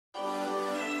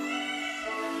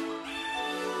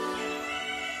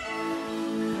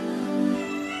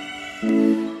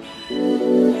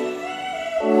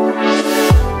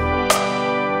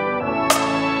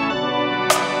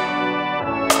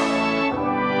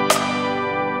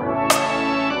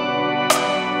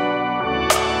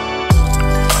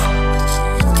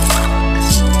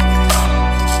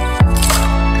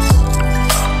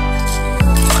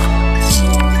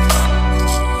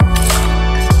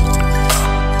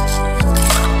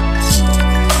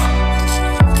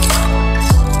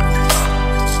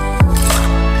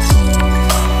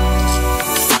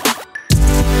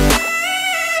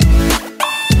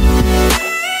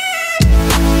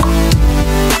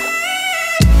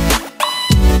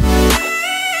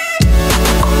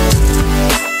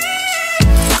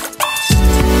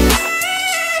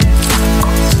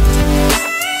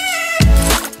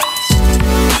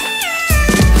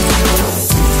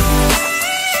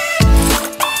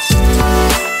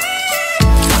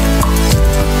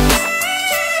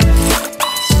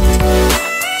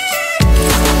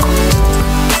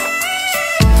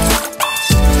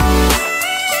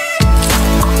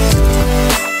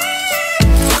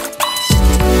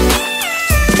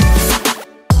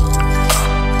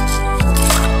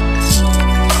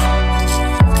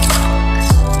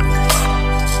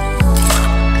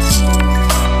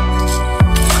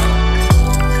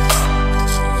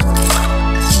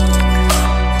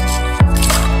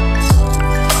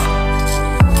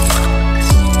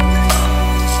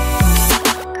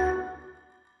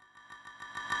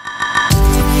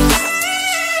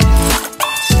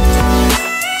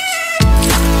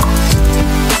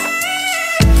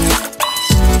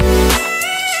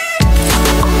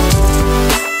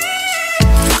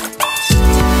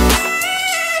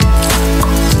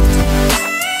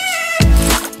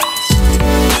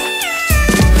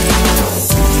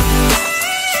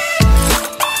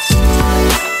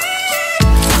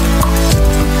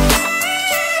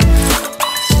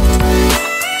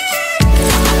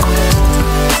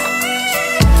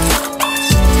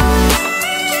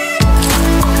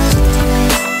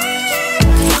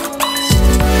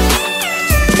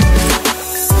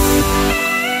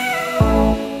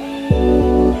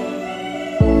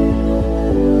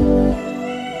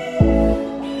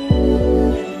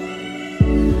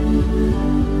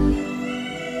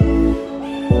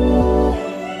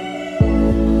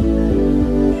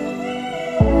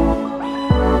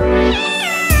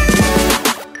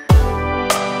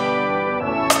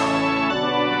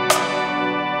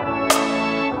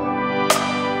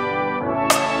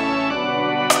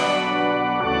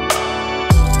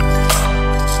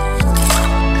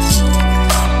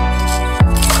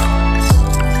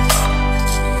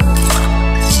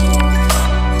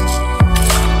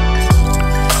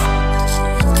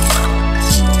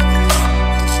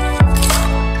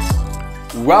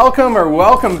Welcome or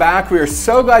welcome back. We are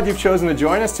so glad you've chosen to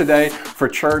join us today for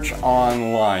Church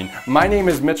Online. My name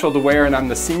is Mitchell DeWare and I'm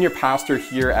the senior pastor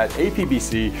here at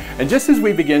APBC. And just as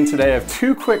we begin today, I have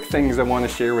two quick things I want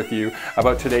to share with you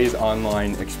about today's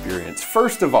online experience.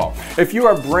 First of all, if you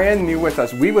are brand new with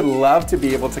us, we would love to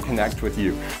be able to connect with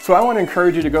you. So I want to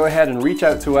encourage you to go ahead and reach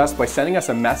out to us by sending us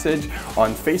a message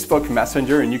on Facebook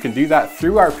Messenger, and you can do that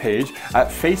through our page at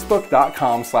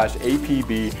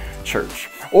facebook.com/APBchurch.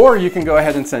 Or you can go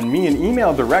ahead and send me an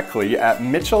email directly at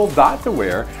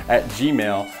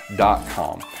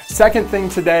mitchell.deware@gmail.com. Second thing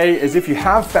today is, if you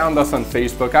have found us on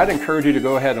Facebook, I'd encourage you to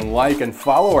go ahead and like and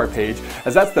follow our page,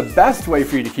 as that's the best way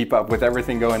for you to keep up with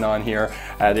everything going on here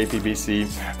at APBC.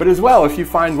 But as well, if you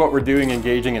find what we're doing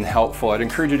engaging and helpful, I'd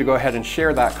encourage you to go ahead and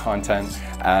share that content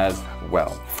as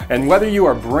well. And whether you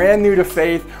are brand new to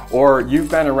faith or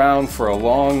you've been around for a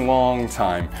long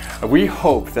time, we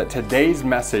hope that today's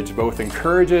message both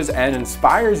encourages and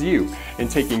inspires you in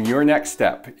taking your next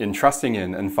step in trusting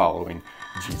in and following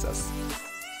Jesus.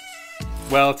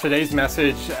 Well, today's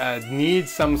message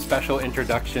needs some special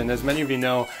introduction. As many of you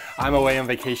know, I'm away on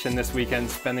vacation this weekend,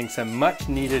 spending some much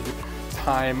needed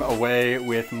time away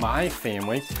with my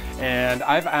family, and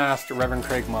I've asked Reverend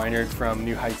Craig Minard from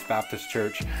New Heights Baptist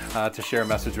Church to share a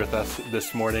message with us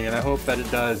this morning, and I hope that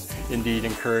it does indeed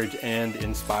encourage and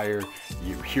inspire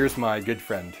you. Here's my good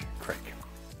friend, Craig.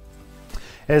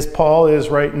 As Paul is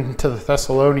writing to the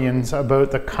Thessalonians about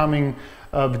the coming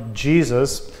of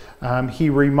Jesus,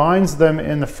 he reminds them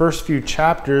in the first few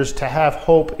chapters to have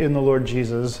hope in the Lord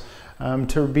Jesus.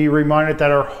 To be reminded that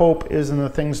our hope is in the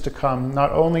things to come.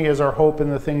 Not only is our hope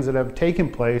in the things that have taken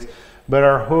place, but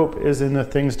our hope is in the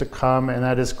things to come, and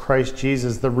that is Christ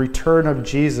Jesus, the return of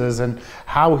Jesus, and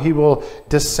how he will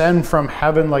descend from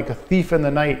heaven like a thief in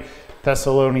the night,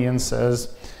 Thessalonians says.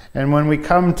 And when we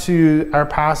come to our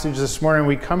passage this morning,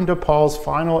 we come to Paul's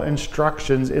final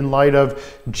instructions in light of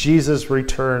Jesus'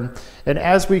 return. And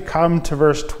as we come to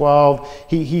verse 12,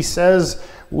 he says,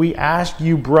 "We ask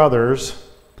you, brothers,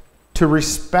 to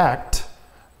respect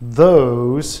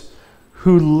those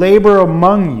who labor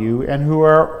among you and who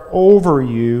are over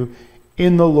you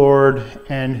in the Lord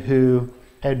and who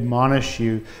admonish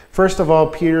you." First of all,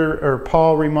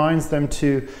 Paul reminds them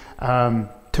to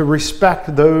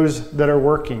respect those that are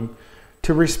working,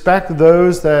 to respect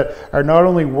those that are not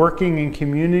only working in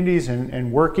communities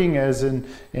and working, as in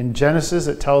Genesis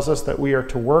it tells us that we are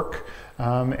to work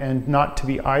and not to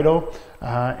be idle,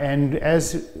 and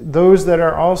as those that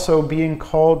are also being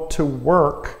called to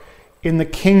work in the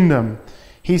kingdom.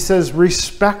 He says,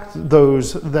 respect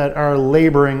those that are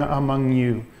laboring among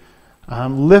you.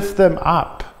 Lift them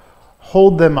up,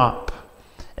 hold them up.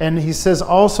 And he says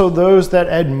also those that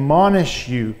admonish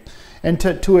you. And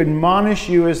to admonish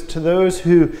you is to those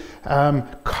who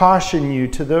caution you,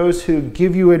 to those who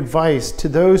give you advice, to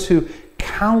those who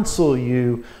counsel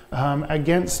you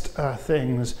against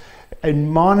things.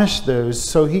 Admonish those.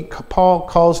 So Paul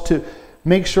calls to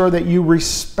make sure that you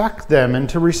respect them. And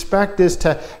to respect is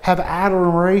to have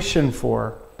admiration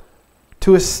for,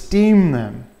 to esteem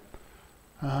them,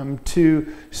 to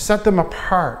set them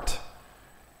apart.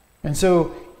 And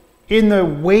so in the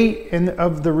wait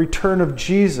of the return of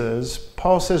Jesus,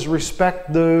 Paul says,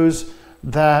 respect those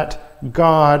that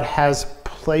God has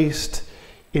placed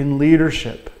in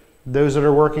leadership, those that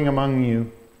are working among you,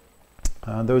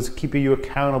 those keeping you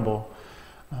accountable.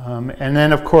 And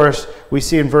then, of course, we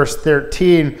see in verse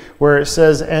 13 where it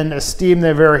says, and esteem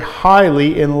them very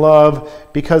highly in love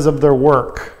because of their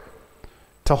work,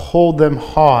 to hold them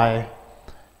high,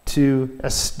 to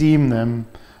esteem them,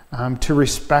 to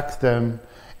respect them.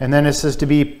 And then it says to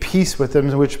be at peace with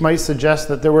them, which might suggest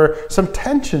that there were some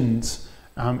tensions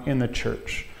in the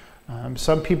church.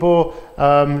 Some people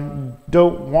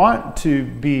don't want to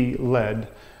be led.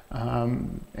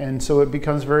 And so it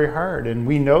becomes very hard. And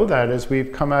we know that as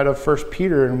we've come out of 1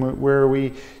 Peter, and where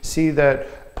we see that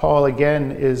Paul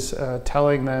again is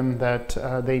telling them that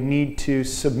they need to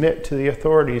submit to the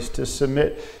authorities, to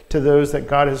submit to those that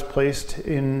God has placed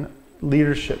in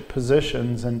leadership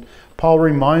positions. And Paul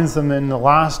reminds them in the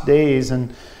last days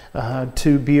and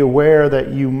to be aware that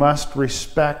you must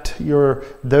respect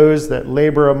those that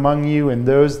labor among you and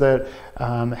those that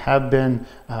have been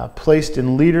placed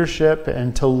in leadership,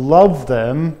 and to love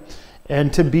them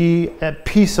and to be at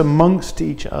peace amongst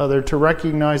each other, to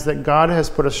recognize that God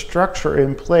has put a structure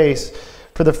in place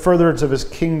for the furtherance of his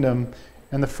kingdom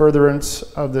and the furtherance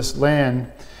of this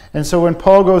land. And so when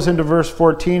Paul goes into verse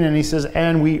 14 and he says,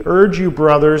 and we urge you,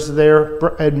 brothers, there,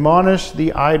 admonish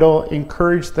the idle,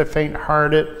 encourage the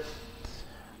faint-hearted,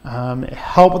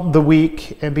 help the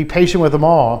weak, and be patient with them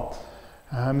all.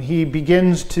 He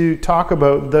begins to talk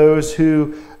about those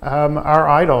who are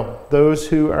idle, those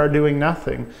who are doing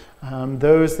nothing,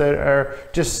 those that are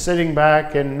just sitting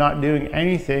back and not doing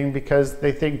anything because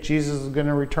they think Jesus is going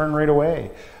to return right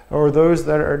away, or those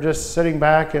that are just sitting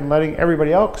back and letting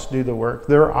everybody else do the work.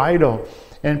 They're idle.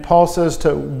 And Paul says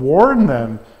to warn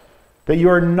them that you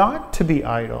are not to be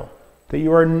idle, that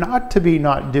you are not to be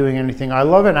not doing anything. I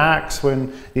love in Acts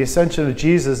when the ascension of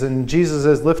Jesus, and Jesus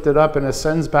is lifted up and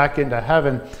ascends back into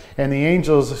heaven, and the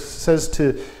angels says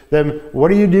to them, what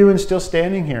are you doing still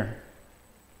standing here?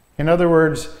 In other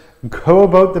words, go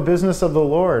about the business of the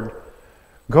Lord.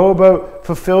 Go about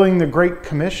fulfilling the Great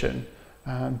Commission.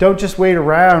 Don't just wait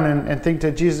around and think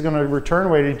that Jesus is going to return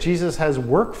away. Jesus has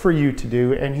work for you to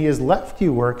do, and he has left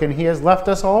you work, and he has left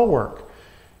us all work.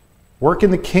 Work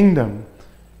in the kingdom,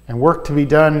 and work to be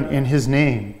done in his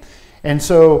name. And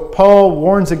so Paul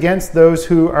warns against those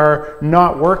who are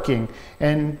not working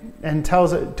and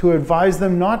tells it to advise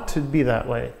them not to be that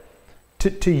way.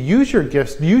 To use your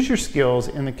gifts, use your skills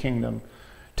in the kingdom.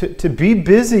 To be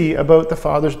busy about the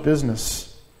Father's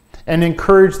business and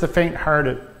encourage the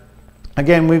faint-hearted.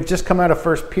 Again, we've just come out of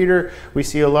 1 Peter. We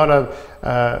see a lot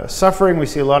of suffering. We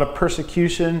see a lot of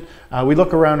persecution. We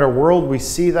look around our world. We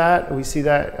see that. We see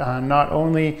that not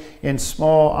only in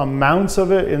small amounts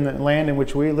of it in the land in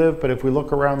which we live, but if we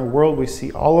look around the world, we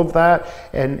see all of that.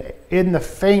 And in the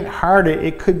faint-hearted,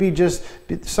 it could be just,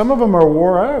 some of them are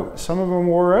wore out. Some of them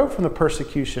wore out from the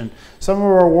persecution. Some of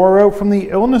them are wore out from the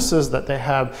illnesses that they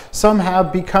have. Some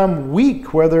have become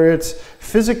weak, whether it's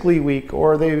physically weak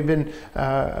or they've been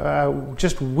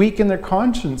just weak in their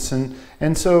conscience.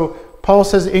 And so Paul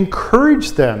says,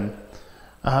 encourage them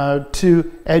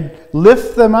to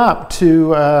lift them up,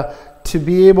 to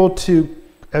be able to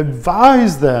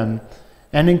advise them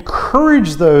and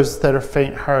encourage those that are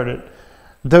faint-hearted,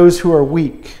 those who are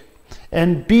weak,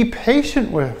 and be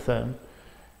patient with them.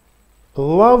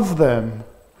 Love them.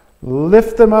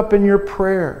 Lift them up in your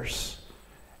prayers.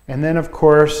 And then, of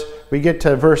course, we get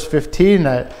to verse 15,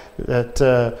 that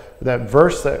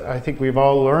verse that I think we've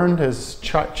all learned as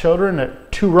children,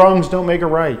 that 2 wrongs don't make a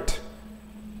right.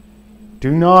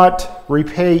 Do not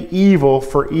repay evil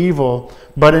for evil,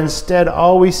 but instead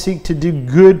always seek to do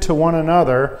good to one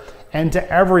another and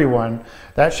to everyone.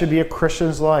 That should be a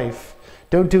Christian's life.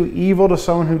 Don't do evil to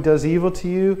someone who does evil to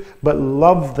you, but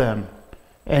love them.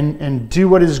 And do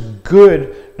what is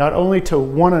good, not only to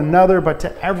one another, but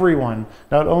to everyone.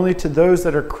 Not only to those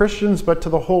that are Christians, but to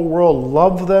the whole world.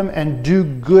 Love them and do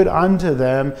good unto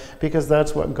them, because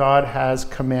that's what God has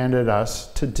commanded us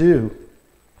to do.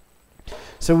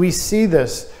 So we see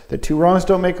this, that 2 wrongs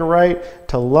don't make a right,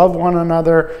 to love one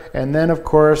another. And then, of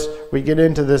course, we get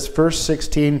into this verse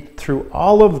 16. Through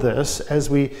all of this, as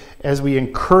we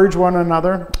encourage one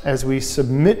another, as we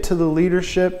submit to the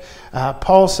leadership,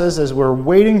 Paul says, as we're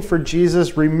waiting for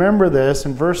Jesus, remember this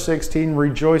in verse 16,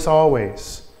 rejoice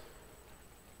always.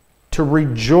 To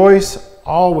rejoice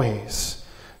always.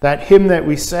 That hymn that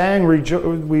we sang,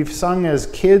 we've sung as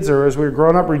kids or as we're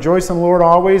growing up, rejoice in the Lord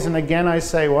always. And again, I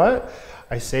say what?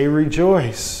 I say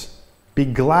rejoice. Be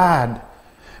glad.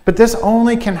 But this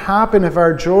only can happen if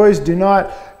our joys do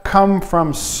not come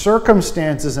from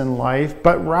circumstances in life,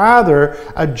 but rather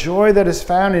a joy that is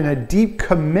found in a deep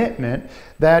commitment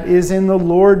that is in the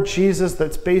Lord Jesus,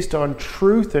 that's based on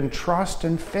truth and trust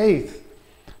and faith.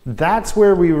 That's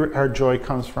where our joy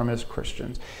comes from as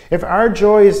Christians. If our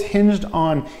joy is hinged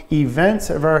on events,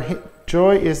 if our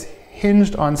joy is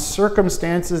hinged on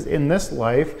circumstances in this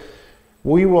life,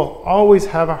 we will always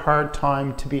have a hard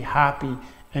time to be happy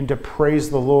and to praise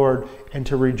the Lord and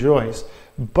to rejoice.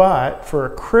 But for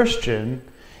a Christian,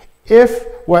 if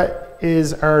what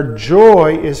is our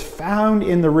joy is found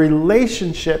in the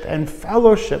relationship and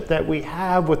fellowship that we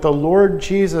have with the Lord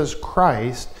Jesus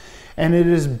Christ, and it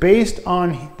is based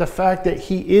on the fact that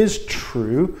he is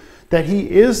true, that he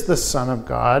is the Son of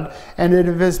God, and it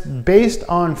is based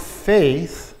on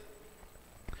faith,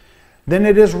 then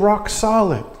it is rock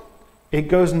solid. It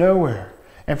goes nowhere.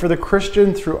 And for the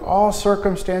Christian, through all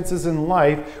circumstances in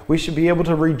life, we should be able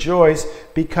to rejoice,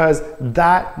 because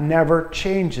that never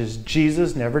changes.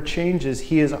 Jesus never changes.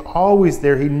 He is always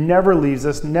there. He never leaves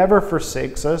us, never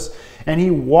forsakes us, and he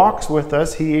walks with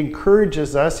us. He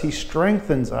encourages us. He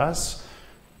strengthens us.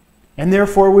 And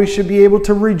therefore, we should be able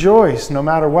to rejoice no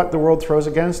matter what the world throws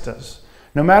against us.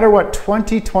 No matter what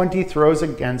 2020 throws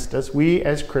against us, we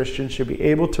as Christians should be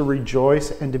able to rejoice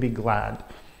and to be glad.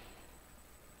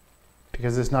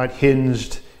 Because it's not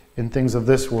hinged in things of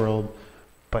this world,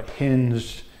 but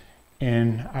hinged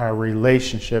in our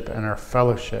relationship and our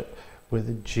fellowship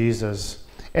with Jesus.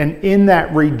 And in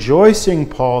that rejoicing,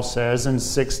 Paul says in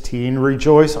 16,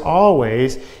 rejoice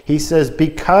always. He says,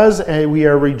 because we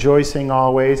are rejoicing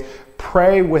always,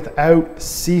 pray without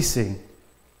ceasing.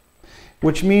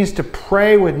 Which means to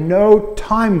pray with no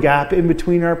time gap in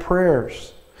between our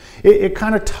prayers. It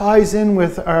kind of ties in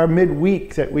with our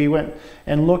midweek that we went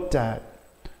and looked at.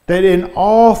 That in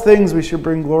all things we should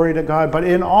bring glory to God, but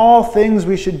in all things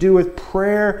we should do with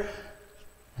prayer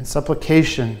and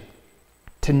supplication,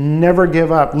 to never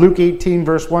give up. Luke 18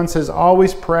 verse 1 says,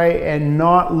 always pray and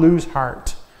not lose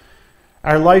heart.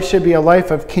 Our life should be a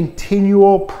life of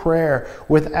continual prayer,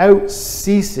 without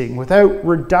ceasing, without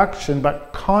reduction,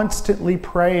 but constantly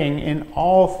praying in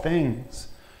all things.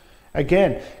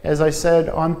 Again, as I said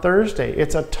on Thursday,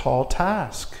 it's a tall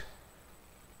task,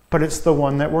 but it's the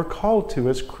one that we're called to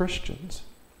as Christians.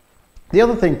 The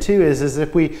other thing too is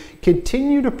if we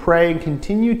continue to pray and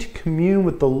continue to commune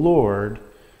with the Lord,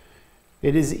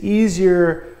 it is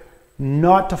easier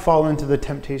not to fall into the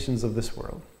temptations of this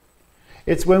world.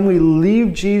 It's when we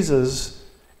leave Jesus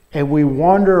and we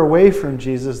wander away from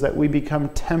Jesus that we become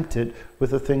tempted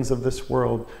with the things of this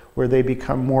world, where they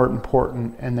become more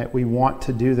important and that we want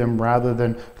to do them rather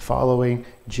than following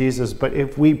Jesus. But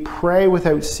if we pray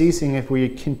without ceasing, if we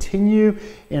continue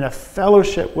in a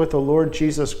fellowship with the Lord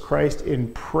Jesus Christ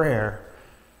in prayer,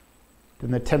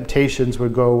 then the temptations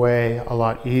would go away a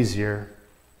lot easier.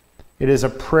 It is a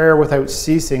prayer without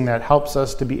ceasing that helps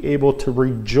us to be able to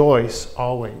rejoice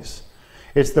always.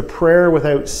 It's the prayer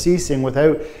without ceasing,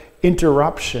 without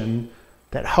interruption,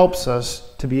 that helps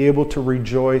us to be able to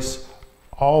rejoice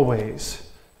always,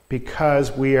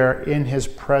 because we are in His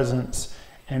presence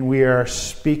and we are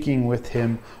speaking with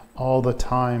Him all the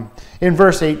time. In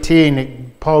verse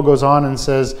 18, Paul goes on and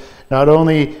says, not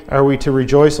only are we to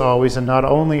rejoice always, and not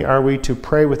only are we to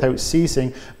pray without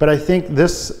ceasing, but I think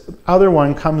this other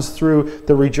one comes through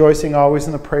the rejoicing always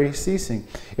and the prayer ceasing.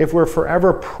 If we're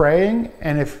forever praying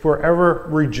and if we're ever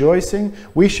rejoicing,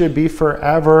 we should be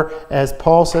forever, as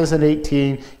Paul says in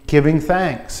 18, giving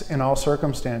thanks in all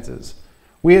circumstances.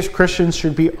 We as Christians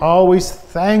should be always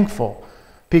thankful,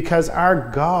 because our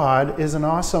God is an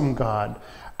awesome God.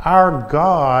 Our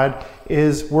God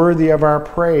is worthy of our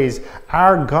praise.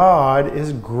 Our God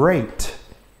is great,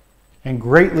 and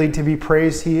greatly to be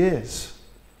praised He is.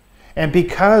 And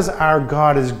because our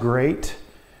God is great,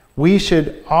 we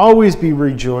should always be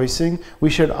rejoicing,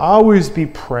 we should always be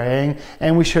praying,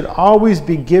 and we should always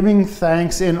be giving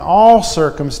thanks in all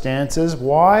circumstances.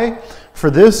 Why? For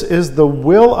this is the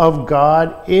will of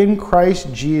God in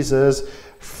Christ Jesus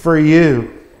for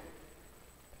you.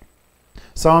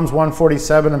 Psalms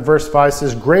 147 and verse 5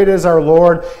 says, great is our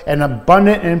Lord and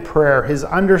abundant in prayer. His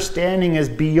understanding is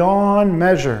beyond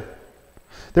measure.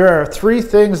 There are three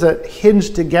things that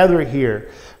hinge together here: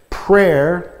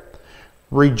 prayer,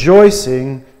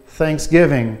 rejoicing,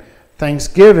 thanksgiving.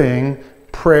 Thanksgiving,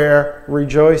 prayer,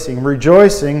 rejoicing.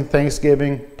 Rejoicing,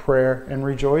 thanksgiving, prayer, and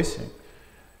rejoicing.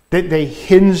 They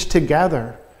hinge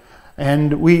together.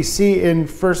 And we see in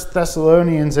 1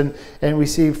 Thessalonians and we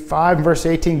see 5 verse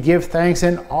 18, give thanks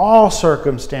in all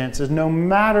circumstances, no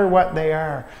matter what they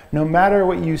are. No matter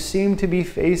what you seem to be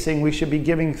facing, we should be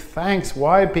giving thanks.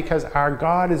 Why? Because our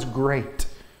God is great.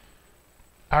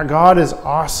 Our God is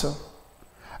awesome.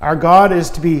 Our God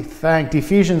is to be thanked.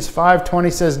 Ephesians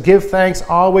 5:20 says, give thanks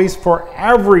always for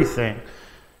everything.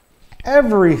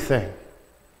 Everything.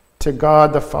 To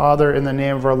God the Father in the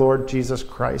name of our Lord Jesus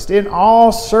Christ. In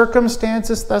all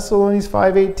circumstances, Thessalonians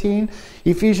 5:18,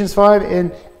 Ephesians 5,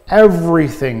 in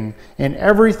everything,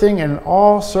 in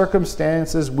all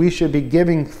circumstances, we should be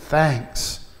giving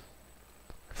thanks.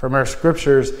 From our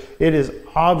scriptures, it is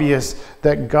obvious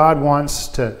that God wants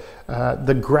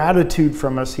the gratitude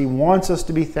from us. He wants us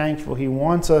to be thankful. He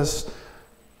wants us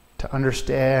to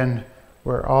understand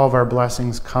where all of our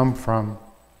blessings come from.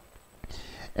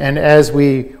 And as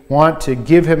we want to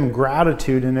give Him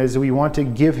gratitude and as we want to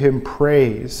give Him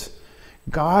praise,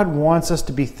 God wants us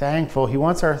to be thankful. He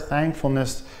wants our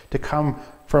thankfulness to come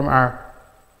from our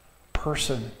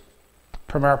person,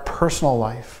 from our personal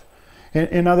life.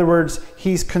 In other words,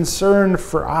 He's concerned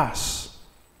for us.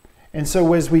 And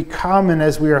so as we come and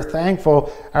as we are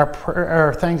thankful,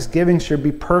 our thanksgiving should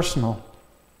be personal.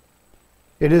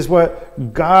 It is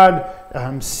what God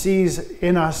sees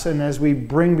in us, and as we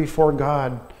bring before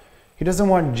God. He doesn't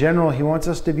want general. He wants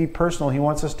us to be personal. He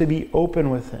wants us to be open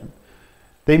with Him.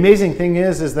 The amazing thing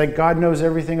is that God knows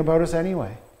everything about us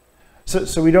anyway.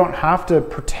 So we don't have to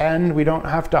pretend. We don't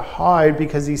have to hide,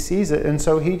 because He sees it. And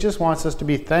so He just wants us to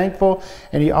be thankful,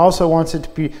 and He also wants it to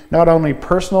be not only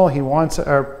personal, He wants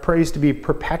our praise to be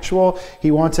perpetual. He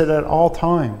wants it at all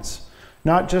times.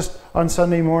 Not just on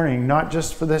Sunday morning, not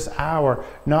just for this hour,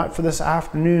 not for this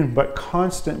afternoon, but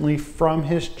constantly from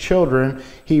his children.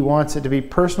 He wants it to be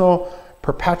personal,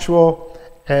 perpetual,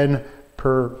 and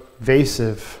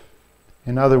pervasive.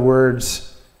 In other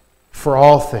words, for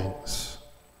all things,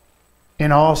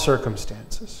 in all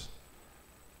circumstances.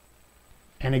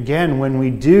 And again, when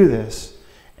we do this,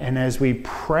 and as we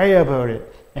pray about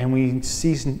it, and we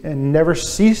cease and never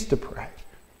cease to pray,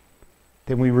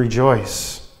 then we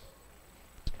rejoice.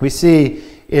 We see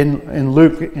in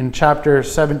Luke in chapter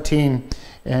 17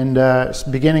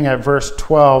 and beginning at verse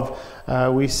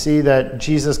 12, we see that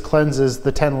Jesus cleanses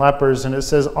the 10 lepers, and it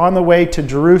says, on the way to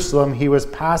Jerusalem, he was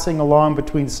passing along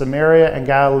between Samaria and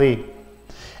Galilee.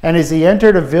 And as he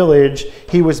entered a village,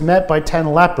 he was met by 10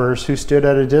 lepers who stood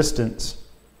at a distance.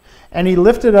 And he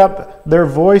lifted up their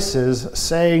voices,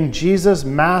 saying, Jesus,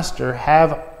 Master,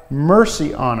 have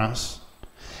mercy on us.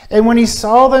 And when he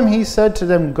saw them, he said to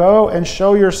them, go and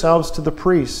show yourselves to the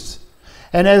priests.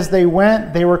 And as they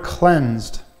went, they were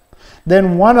cleansed.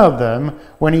 Then one of them,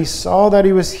 when he saw that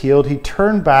he was healed, he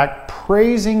turned back,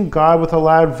 praising God with a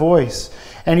loud voice.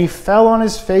 And he fell on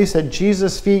his face at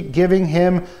Jesus' feet, giving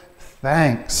him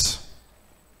thanks.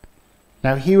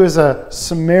 Now he was a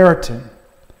Samaritan.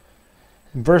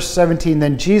 In verse 17,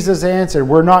 then Jesus answered,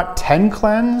 were not 10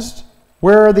 cleansed?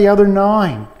 Where are the other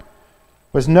 9?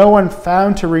 Was no one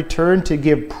found to return to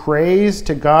give praise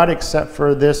to God except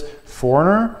for this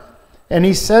foreigner? And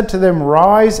he said to them,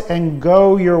 rise and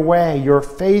go your way. Your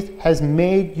faith has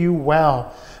made you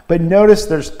well. But notice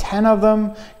there's 10 of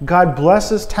them. God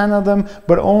blesses 10 of them,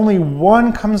 but only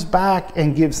one comes back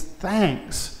and gives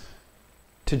thanks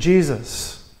to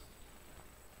Jesus.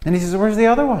 And he says, where's the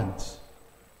other ones?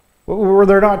 Were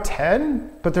there not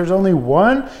 10? But there's only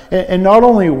one? And not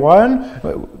only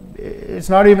one, it's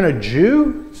not even a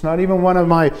Jew. It's not even one of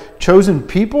my chosen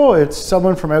people. It's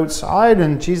someone from outside.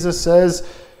 And Jesus says,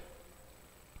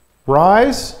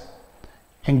 rise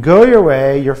and go your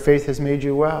way. Your faith has made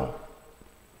you well.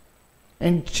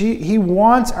 And he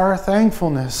wants our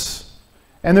thankfulness.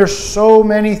 And there's so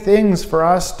many things for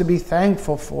us to be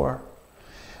thankful for.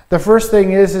 The first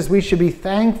thing is we should be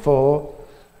thankful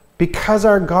because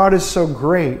our God is so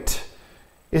great,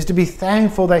 is to be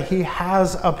thankful that he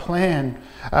has a plan.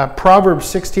 Proverbs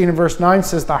 16 and verse 9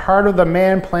 says, the heart of the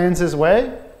man plans his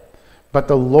way, but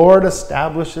the Lord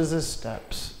establishes his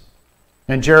steps.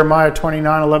 And Jeremiah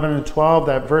 29, 11 and 12,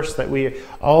 that verse that we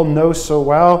all know so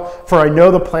well, for I know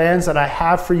the plans that I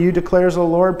have for you, declares the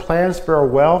Lord, plans for a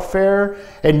welfare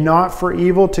and not for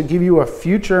evil, to give you a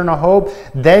future and a hope.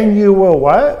 Then you will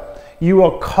what? You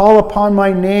will call upon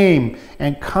my name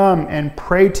and come and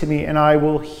pray to me, and I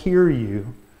will hear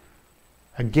you.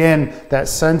 Again, that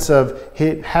sense of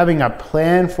having a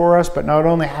plan for us, but not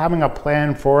only having a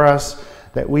plan for us,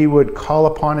 that we would call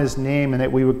upon his name and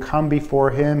that we would come before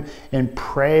him in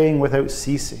praying without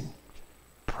ceasing.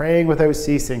 Praying without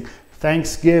ceasing.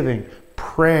 Thanksgiving,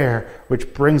 prayer,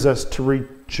 which brings us to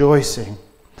rejoicing.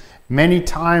 Many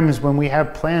times when we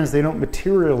have plans, they don't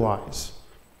materialize.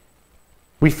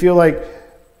 We feel like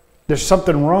there's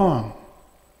something wrong.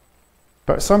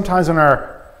 But sometimes when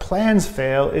our plans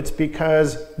fail, it's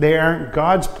because they aren't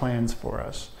God's plans for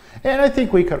us. And I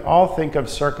think we could all think of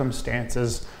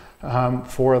circumstances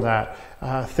for that.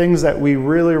 Things that we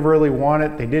really, really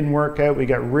wanted, they didn't work out, we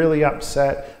got really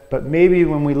upset. But maybe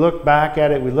when we look back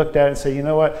at it, we looked at it and say, you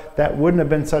know what, that wouldn't have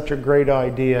been such a great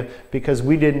idea because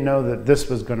we didn't know that this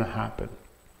was going to happen.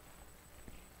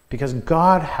 Because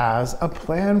God has a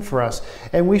plan for us.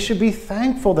 And we should be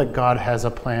thankful that God has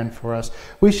a plan for us.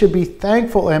 We should be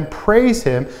thankful and praise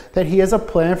him that he has a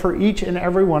plan for each and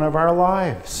every one of our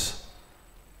lives.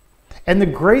 And the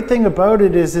great thing about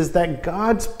it is that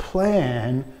God's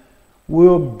plan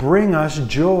will bring us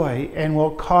joy and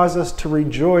will cause us to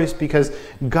rejoice because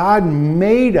God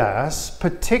made us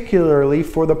particularly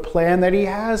for the plan that he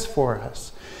has for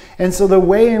us. And so the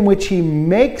way in which he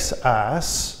makes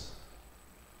us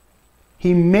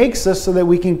so that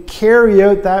we can carry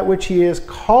out that which he has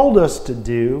called us to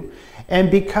do. And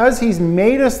because he's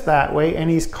made us that way and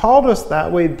he's called us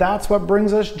that way, that's what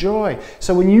brings us joy.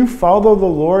 So when you follow the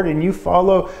Lord and you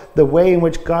follow the way in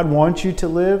which God wants you to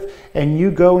live, and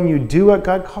you go and you do what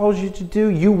God calls you to do,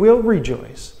 you will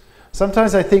rejoice.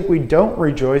 Sometimes I think we don't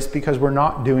rejoice because we're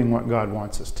not doing what God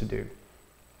wants us to do.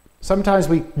 Sometimes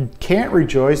we can't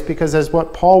rejoice because, as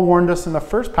what Paul warned us in the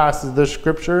first passage of the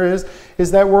scripture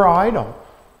is that we're idle.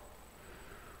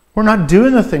 We're not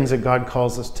doing the things that God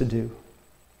calls us to do.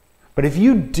 But if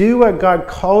you do what God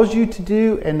calls you to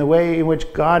do and the way in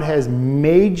which God has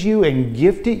made you and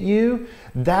gifted you,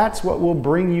 that's what will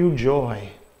bring you joy.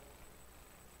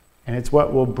 And it's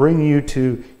what will bring you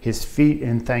to his feet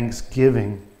in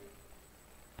thanksgiving.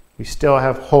 We still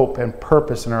have hope and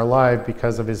purpose in our life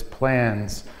because of his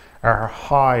plans are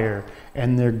higher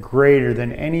and they're greater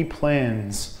than any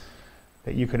plans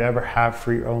that you could ever have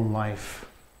for your own life.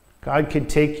 God could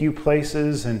take you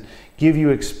places and give you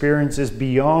experiences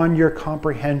beyond your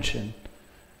comprehension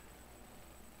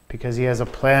because he has a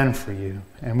plan for you,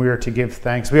 and we are to give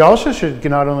thanks. We also should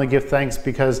not only give thanks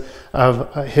because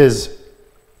of his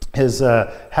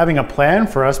having a plan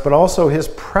for us, but also his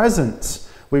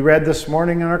presence. We read this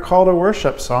morning in our call to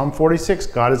worship, Psalm 46,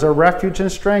 God is our refuge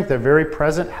and strength, a very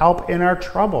present help in our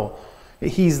trouble.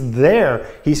 He's there.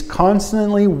 He's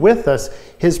constantly with us.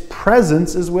 His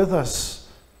presence is with us.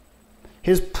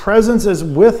 His presence is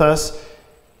with us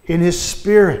in his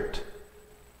Spirit.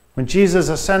 When Jesus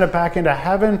ascended back into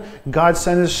heaven, God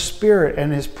sent his Spirit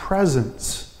and his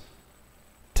presence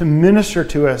to minister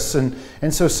to us. And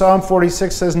so Psalm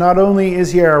 46 says, not only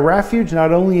is he our refuge,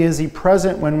 not only is he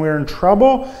present when we're in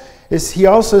trouble, he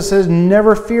also says,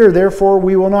 never fear. Therefore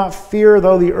we will not fear,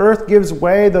 though the earth gives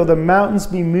way, though the mountains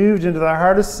be moved into the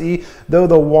heart of sea, though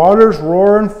the waters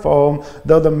roar and foam,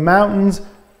 though the mountains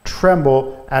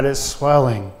tremble at its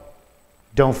swelling.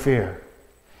 Don't fear.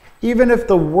 Even if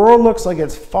the world looks like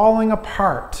it's falling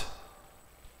apart,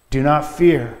 do not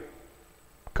fear.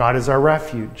 God is our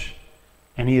refuge,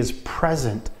 and he is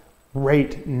present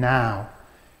right now.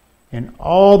 In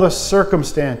all the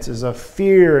circumstances of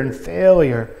fear and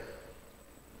failure,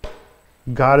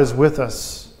 God is with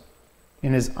us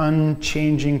in his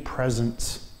unchanging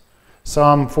presence.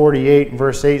 Psalm 48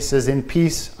 verse 8 says, in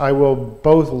peace I will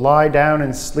both lie down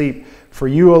and sleep, for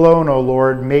you alone, O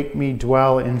Lord, make me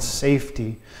dwell in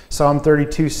safety. Psalm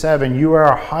 32:7, you are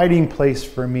a hiding place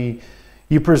for me.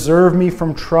 You preserve me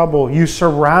from trouble. You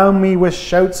surround me with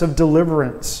shouts of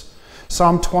deliverance.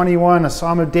 Psalm 21, a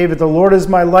psalm of David, the Lord is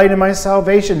my light and my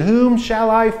salvation. Whom shall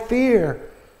I fear?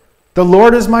 The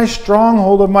Lord is my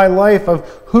stronghold of my life. Of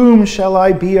whom shall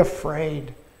I be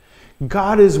afraid?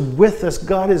 God is with us.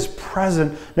 God is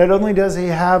present. Not only does he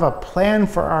have a plan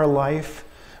for our life,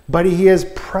 but he is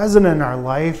present in our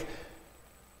life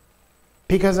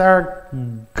because our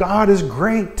God is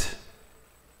great.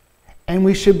 And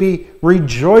we should be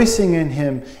rejoicing in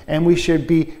him, and we should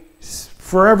be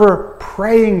forever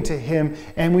praying to him,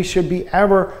 and we should be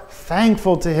ever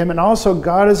thankful to him. And also,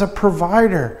 God is a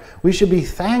provider. We should be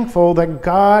thankful that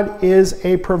God is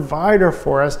a provider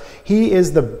for us. He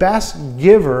is the best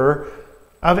giver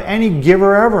of any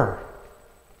giver ever.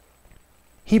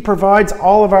 He provides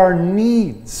all of our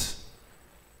needs.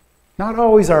 Not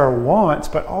always our wants,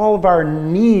 but all of our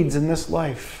needs in this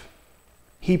life.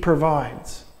 He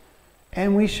provides.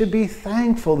 And we should be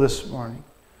thankful this morning.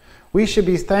 We should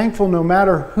be thankful no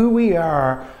matter who we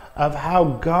are of how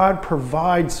God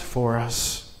provides for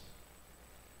us.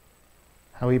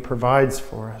 How he provides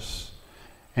for us.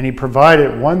 And he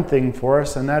provided one thing for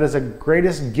us, and that is the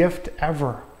greatest gift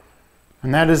ever.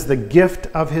 And that is the gift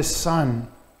of his Son.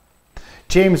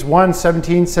 James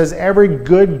 1:17 says, every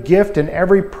good gift and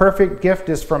every perfect gift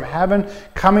is from heaven,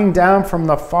 coming down from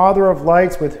the Father of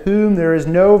lights, with whom there is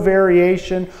no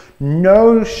variation,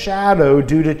 no shadow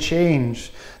due to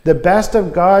change. The best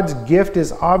of God's gift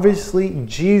is obviously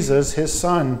Jesus, his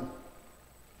Son,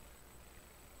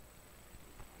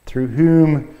 through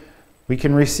whom we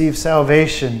can receive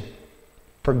salvation.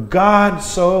 For God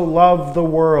so loved the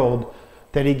world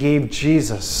that he gave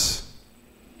Jesus.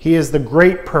 He is the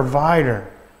great provider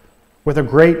with a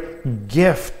great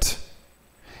gift.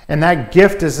 And that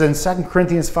gift is in 2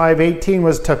 Corinthians 5:18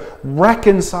 was to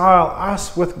reconcile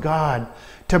us with God,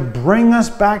 to bring us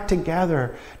back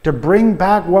together, to bring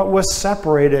back what was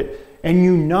separated and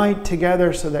unite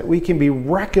together so that we can be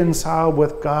reconciled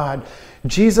with God.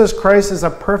 Jesus Christ is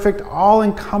a perfect,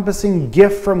 all-encompassing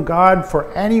gift from God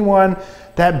for anyone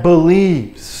that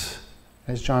believes,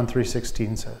 as John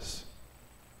 3:16 says.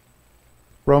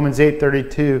 Romans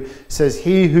 8:32 says,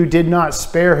 he who did not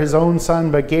spare his own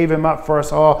Son but gave him up for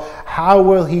us all, how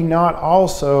will he not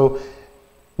also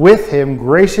with him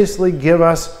graciously give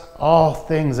us all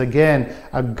things? Again,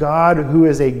 a God who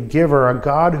is a giver, a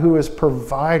God who is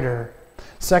provider.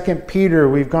 2 Peter,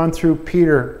 we've gone through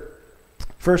Peter,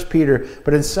 1 Peter,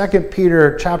 but in 2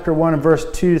 Peter chapter 1 and verse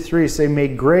 2-3 say, may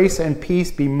grace and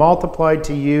peace be multiplied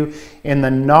to you in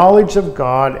the knowledge of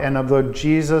God and of the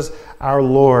Jesus our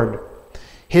Lord.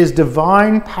 His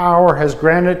divine power has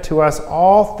granted to us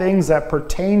all things that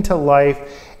pertain to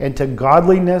life and to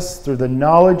godliness through the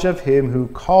knowledge of him who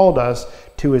called us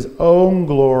to his own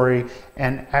glory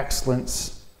and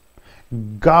excellence.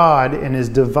 God in his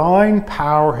divine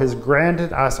power has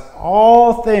granted us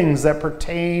all things that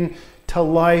pertain to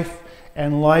life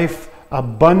and life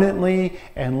abundantly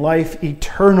and life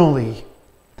eternally.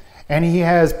 And he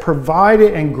has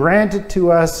provided and granted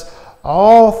to us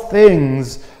all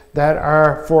things that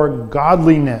are for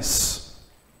godliness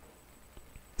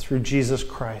through Jesus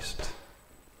Christ.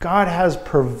 God has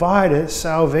provided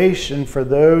salvation for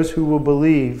those who will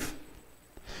believe.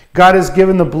 God has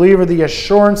given the believer the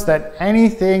assurance that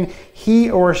anything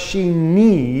he or she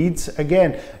needs,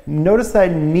 again, notice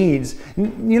that needs.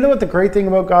 You know what the great thing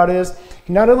about God is?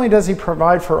 Not only does he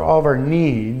provide for all of our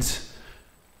needs,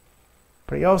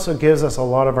 but he also gives us a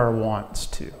lot of our wants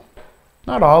too.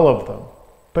 Not all of them,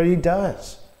 but he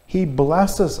does. He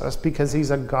blesses us because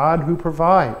he's a God who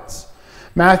provides.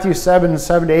 Matthew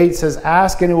 7:7-8 says,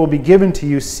 "Ask and it will be given to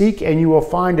you. Seek and you will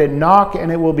find it. Knock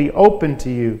and it will be opened to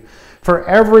you. For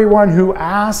everyone who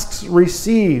asks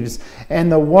receives,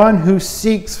 and the one who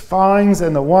seeks finds,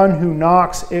 and the one who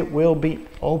knocks it will be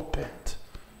opened."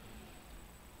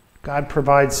 God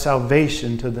provides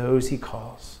salvation to those he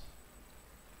calls.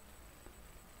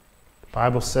 The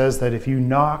Bible says that if you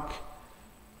knock,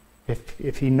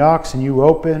 if he knocks and you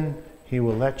open, he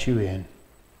will let you in.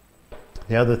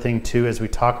 The other thing too, as we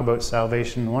talk about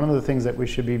salvation, one of the things that we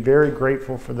should be very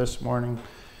grateful for this morning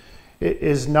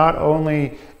is not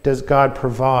only does God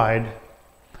provide,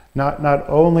 not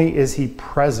only is he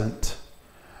present,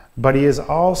 but he is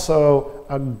also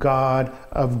a God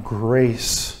of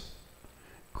grace.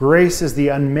 Grace is the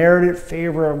unmerited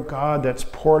favor of God that's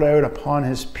poured out upon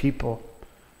his people.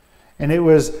 And it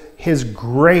was his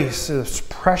grace, this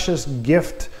precious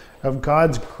gift of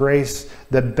God's grace,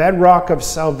 the bedrock of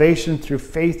salvation through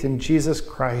faith in Jesus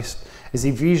Christ. As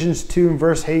Ephesians 2 and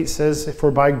verse 8 says,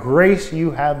 "For by grace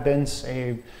you have been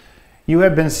saved." You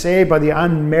have been saved by the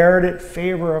unmerited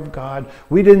favor of God.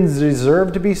 We didn't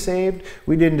deserve to be saved.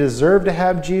 We didn't deserve to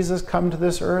have Jesus come to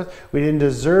this earth. We didn't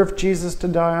deserve Jesus to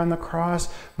die on the cross,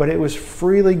 but it was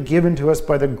freely given to us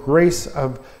by the grace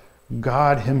of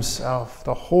God himself.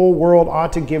 The whole world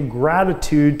ought to give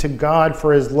gratitude to God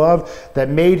for his love that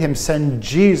made him send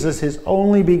Jesus, his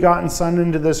only begotten Son,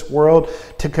 into this world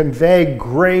to convey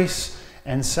grace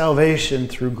and salvation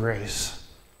through grace.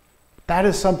 That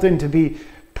is something to be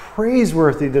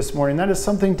praiseworthy this morning. That is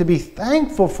something to be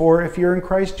thankful for if you're in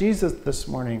Christ Jesus this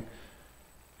morning.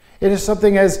 It is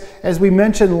something, as we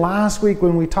mentioned last week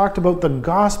when we talked about the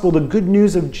gospel, the good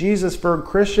news of Jesus for a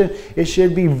Christian, it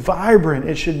should be vibrant.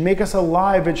 It should make us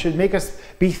alive. It should make us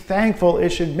be thankful. It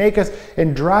should make us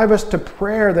and drive us to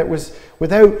prayer that was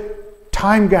without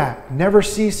time gap, never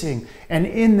ceasing. And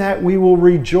in that we will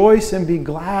rejoice and be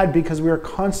glad because we are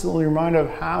constantly reminded of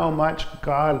how much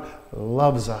God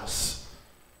loves us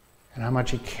and how much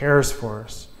he cares for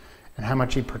us and how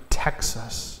much he protects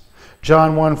us.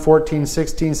 John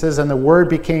 1:14-16 says, "And the Word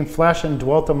became flesh and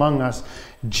dwelt among us."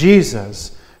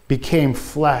 Jesus became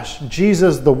flesh.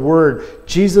 Jesus the Word,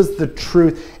 Jesus the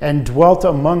truth, and dwelt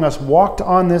among us, walked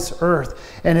on this earth.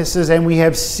 And it says, "And we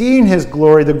have seen his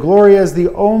glory, the glory as the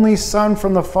only Son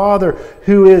from the Father,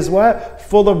 who is" what?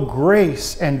 "Full of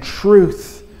grace and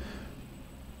truth.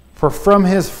 For from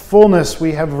his fullness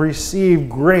we have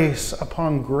received grace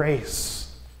upon grace."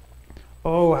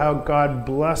 Oh, how God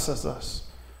blesses us.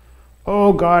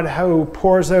 Oh God, how he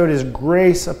pours out his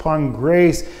grace upon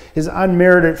grace, his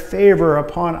unmerited favor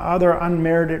upon other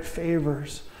unmerited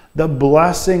favors. The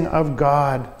blessing of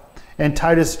God. And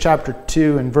Titus chapter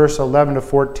 2 and verse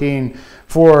 11-14,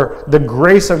 "For the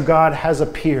grace of God has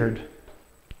appeared,"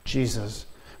 Jesus,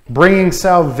 "bringing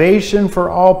salvation for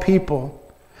all people,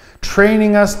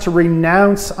 training us to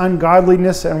renounce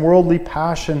ungodliness and worldly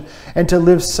passion, and to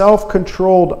live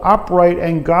self-controlled, upright,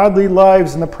 and godly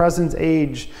lives in the present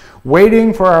age,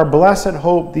 waiting for our blessed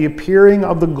hope, the appearing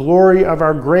of the glory of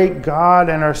our great God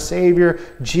and our Savior,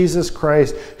 Jesus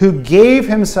Christ, who gave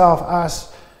himself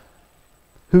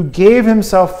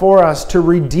for us to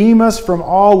redeem us from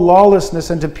all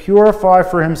lawlessness and to purify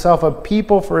for himself a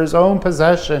people for his own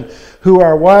possession, who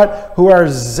are what? Who are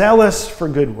zealous for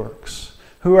good works,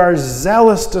 who are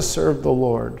zealous to serve the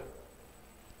Lord."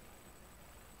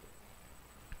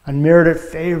 Unmerited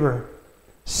favor,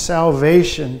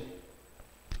 salvation,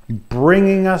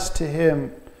 bringing us to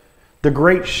him. The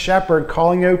great shepherd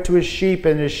calling out to his sheep,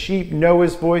 and his sheep know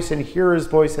his voice and hear his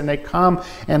voice, and they come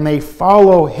and they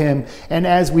follow him. And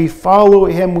as we follow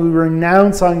him, we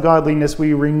renounce ungodliness,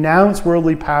 we renounce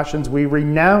worldly passions, we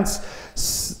renounce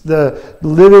the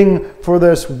living for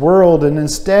this world, and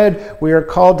instead we are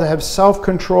called to have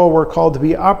self-control, we're called to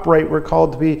be upright, we're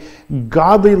called to be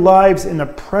godly lives in the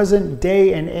present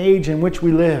day and age in which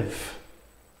we live.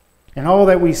 And all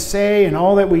that we say and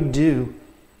all that we do.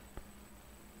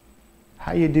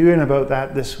 How you doing about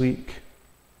that this week?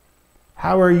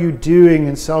 How are you doing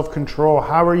in self-control?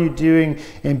 How are you doing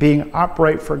in being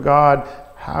upright for God?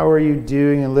 How are you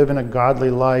doing in living a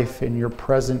godly life in your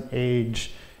present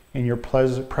age, in your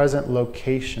present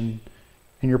location,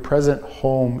 in your present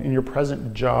home, in your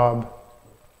present job,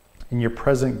 in your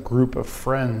present group of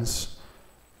friends?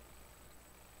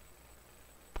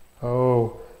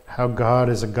 Oh, how God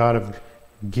is a God of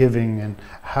giving, and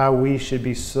how we should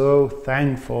be so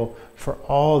thankful for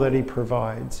all that He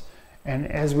provides. And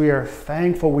as we are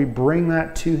thankful, we bring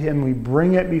that to Him, we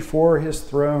bring it before His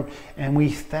throne, and we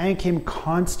thank Him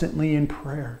constantly in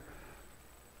prayer.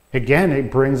 Again, it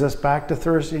brings us back to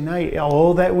Thursday night.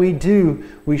 All that we do,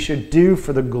 we should do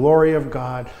for the glory of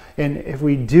God. And if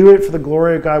we do it for the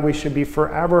glory of God, we should be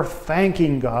forever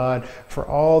thanking God for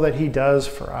all that He does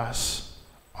for us.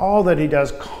 All that He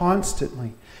does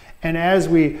constantly. And as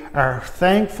we are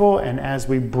thankful and as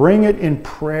we bring it in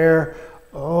prayer,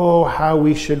 oh, how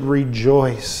we should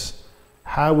rejoice.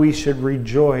 How we should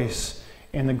rejoice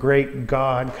in the great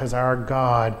God, because our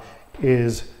God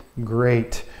is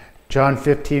great. John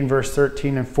 15, verse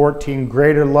 13 and 14,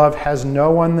 greater love has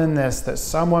no one than this, that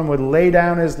someone would lay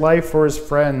down his life for his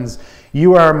friends.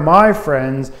 You are my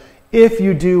friends if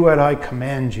you do what I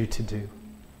command you to do.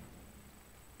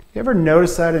 You ever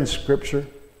notice that in Scripture?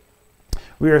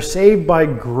 We are saved by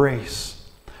grace,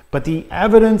 but the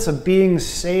evidence of being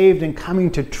saved and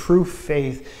coming to true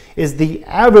faith is the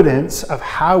evidence of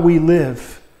how we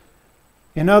live.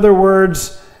 In other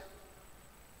words,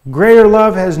 greater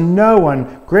love has no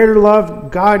one. Greater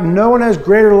love, God, no one has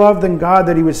greater love than God,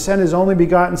 that He would send His only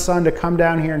begotten Son to come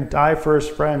down here and die for His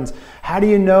friends. How do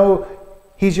you know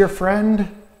He's your friend?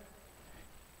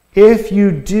 If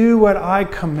you do what I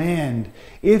command,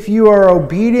 if you are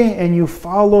obedient and you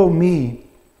follow me,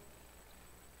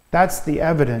 that's the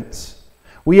evidence.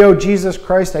 We owe Jesus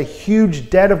Christ a huge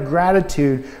debt of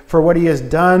gratitude for what He has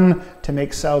done to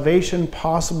make salvation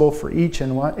possible for each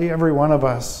and every one of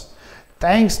us.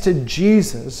 Thanks to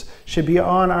Jesus should be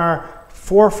on our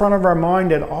forefront of our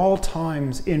mind at all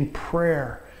times in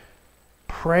prayer,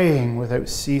 praying without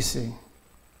ceasing,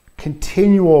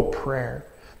 continual prayer,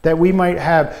 that we might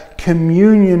have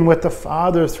communion with the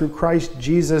Father through Christ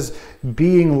Jesus,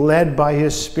 being led by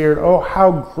His Spirit. Oh,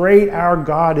 how great our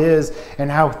God is,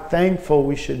 and how thankful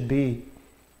we should be.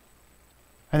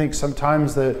 I think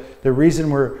sometimes the reason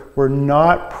we're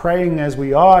not praying as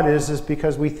we ought is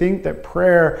because we think that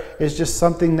prayer is just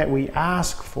something that we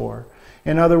ask for.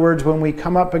 In other words, when we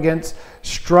come up against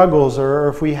struggles, or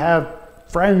if we have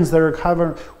friends that are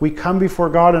covered, we come before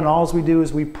God and all we do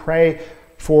is we pray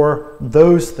for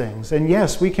those things. And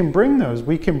yes, we can bring those.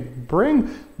 We can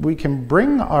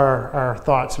bring our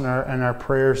thoughts and our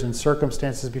prayers and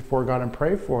circumstances before God and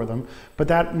pray for them, but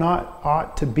that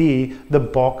ought to be the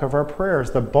bulk of our prayers.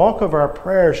 The bulk of our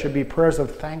prayers should be prayers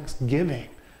of thanksgiving.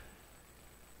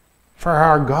 For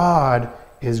our God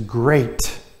is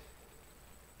great.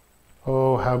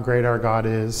 Oh, how great our God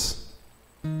is.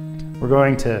 We're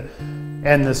going to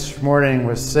end this morning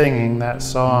with singing that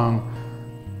song,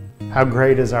 How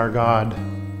Great Is Our God.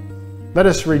 Let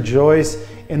us rejoice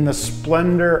in the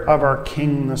splendor of our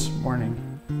King this morning.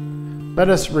 Let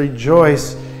us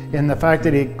rejoice in the fact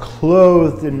that He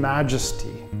clothed in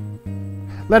majesty.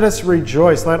 Let us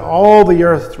rejoice. Let all the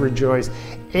earth rejoice.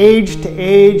 Age to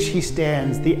age He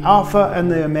stands, the Alpha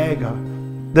and the Omega,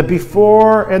 the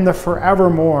before and the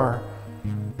forevermore.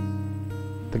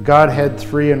 The Godhead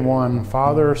three in one,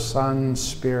 Father, Son,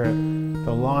 Spirit,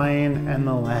 the Lion and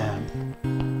the Lamb.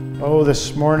 Oh,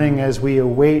 this morning as we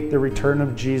await the return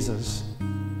of Jesus,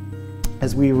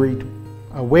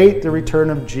 await the return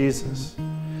of Jesus,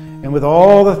 and with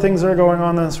all the things that are going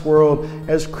on in this world,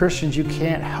 as Christians, you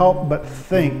can't help but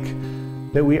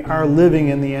think that we are living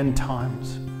in the end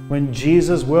times, when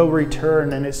Jesus will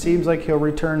return, and it seems like He'll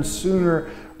return sooner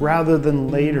rather than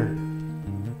later.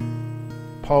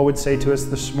 Paul would say to us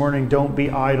this morning, don't be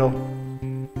idle.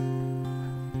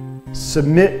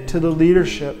 Submit to the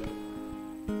leadership.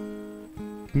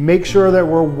 Make sure that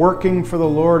we're working for the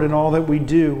Lord in all that we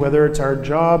do, whether it's our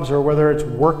jobs or whether it's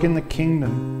work in the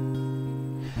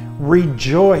kingdom.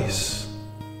 Rejoice.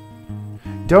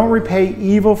 Don't repay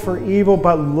evil for evil,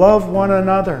 but love one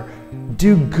another.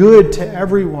 Do good to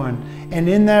everyone. And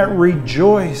in that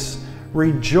rejoice.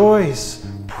 Rejoice.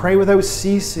 Pray without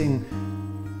ceasing.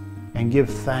 And give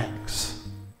thanks.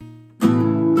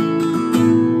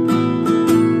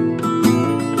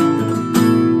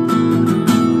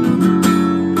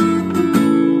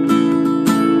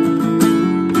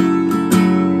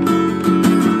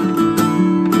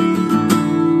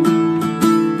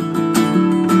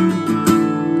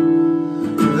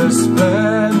 The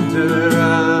splendor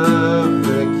of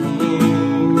the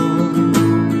King.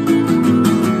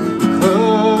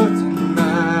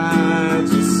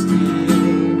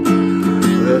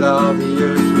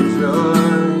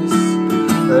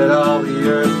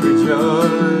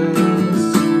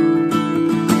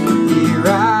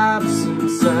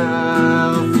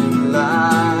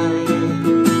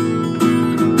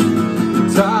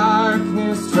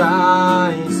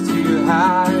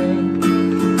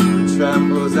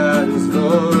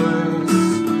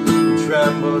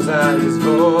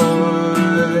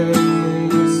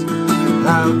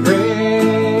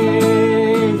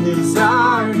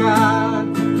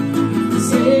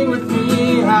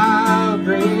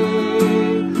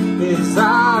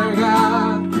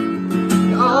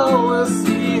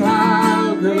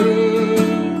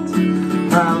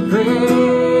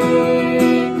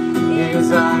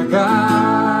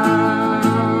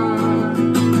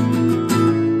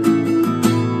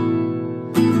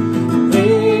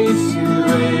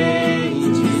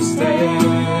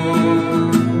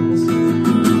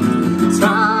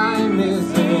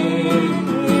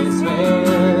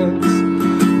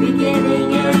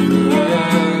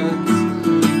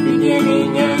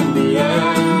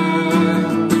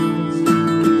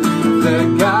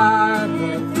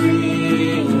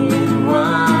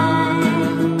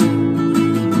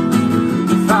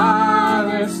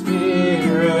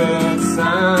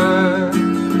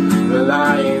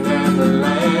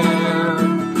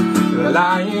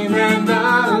 and the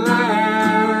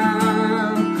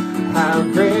Lamb. How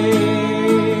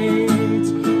great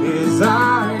is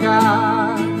our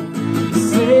God.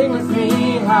 Sing with me,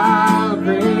 how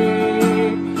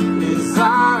great is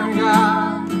our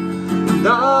God. And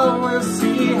all will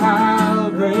see how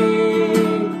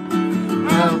great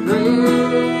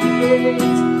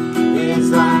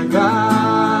is our God.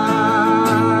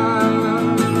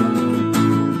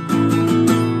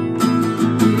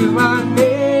 You are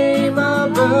name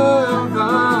above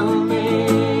all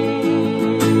names,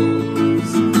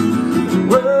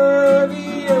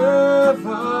 worthy of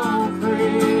all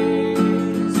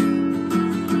praise.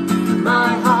 My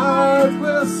heart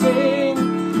will sing,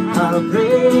 how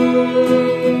great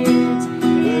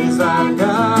is our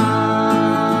God.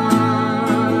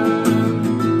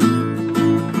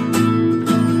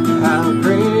 How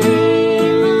great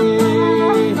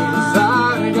is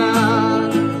our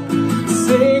God.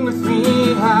 Sing with me,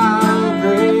 how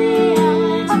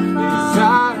great is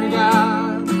our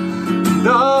God. And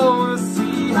all will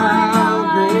see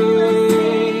how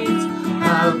great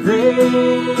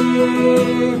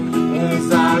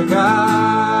is our God.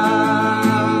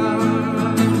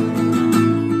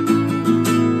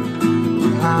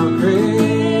 How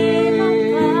great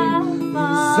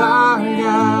is our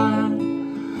God.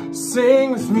 Sing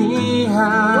with me,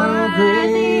 how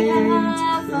great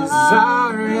is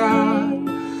our God.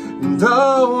 And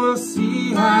all will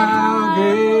see how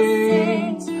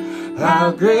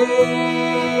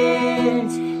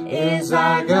great is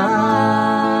our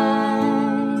God.